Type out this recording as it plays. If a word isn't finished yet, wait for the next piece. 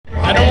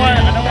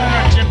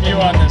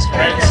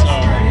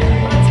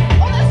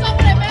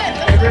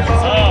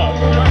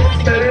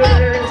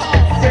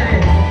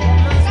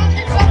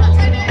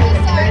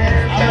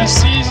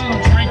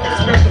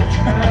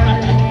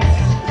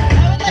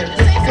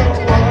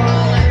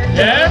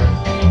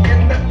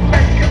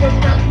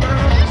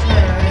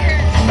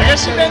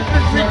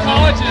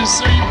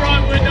so you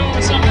probably would know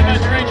something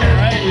about drinking,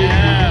 right?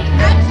 Yeah.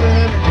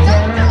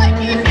 Don't feel like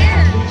being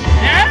here.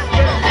 Yeah?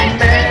 Like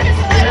drink is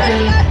like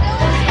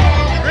what you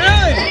got no.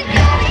 Really? Drink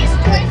at least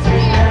twice a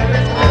week.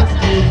 It's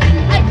awesome.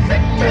 I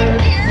couldn't drink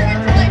beer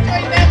until I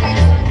joined Bedway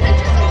so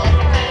pictures all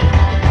the time.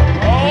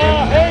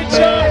 Oh, hey,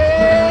 Chuck!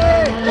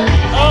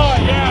 Oh,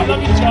 yeah, I love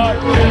you, Chuck.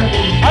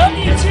 I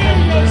love you too,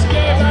 Ryuusei.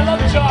 I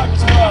love Chuck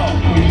as well.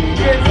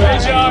 Hey,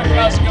 Chuck,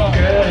 how's it going?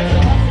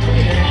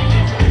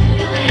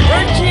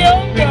 Where'd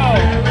Keon go?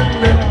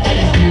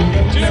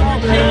 Dude,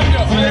 where'd Keon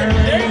go?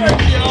 There you are,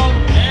 Keon.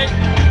 Hey.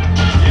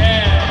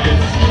 Yeah.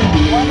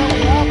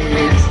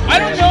 I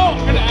don't know. I'm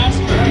going to ask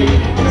her.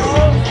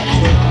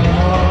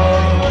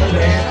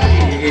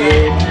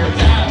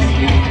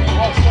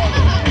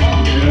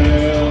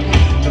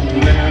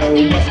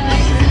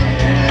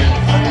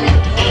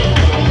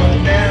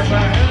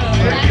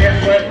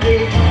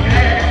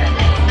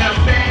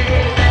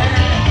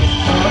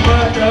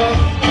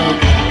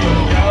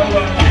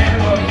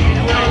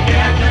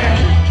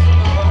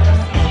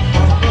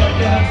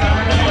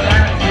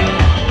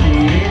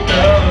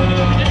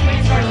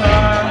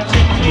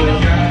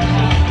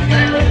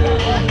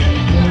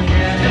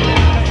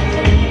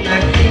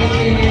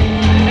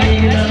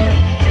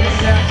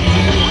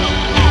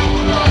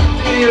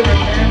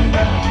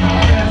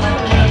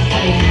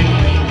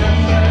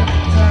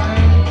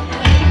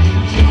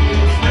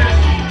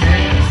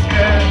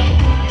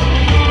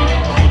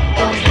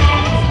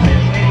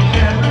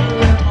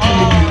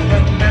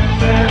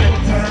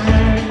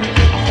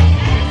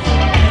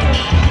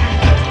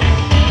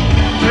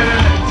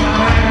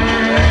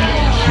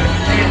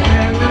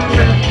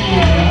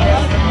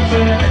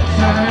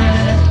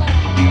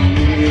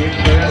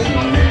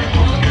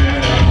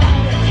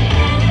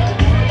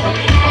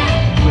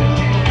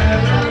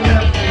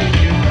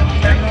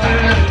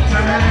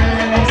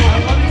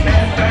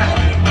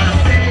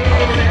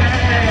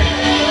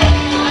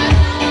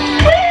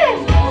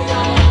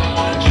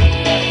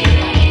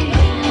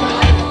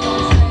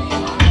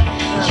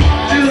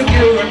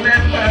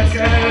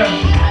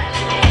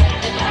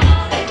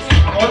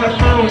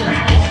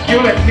 You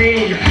and me,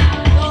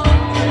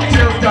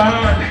 till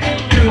dawn,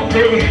 to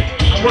be.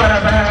 What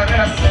about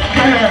us,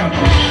 girl?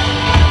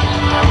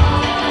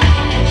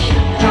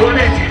 Doing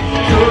it.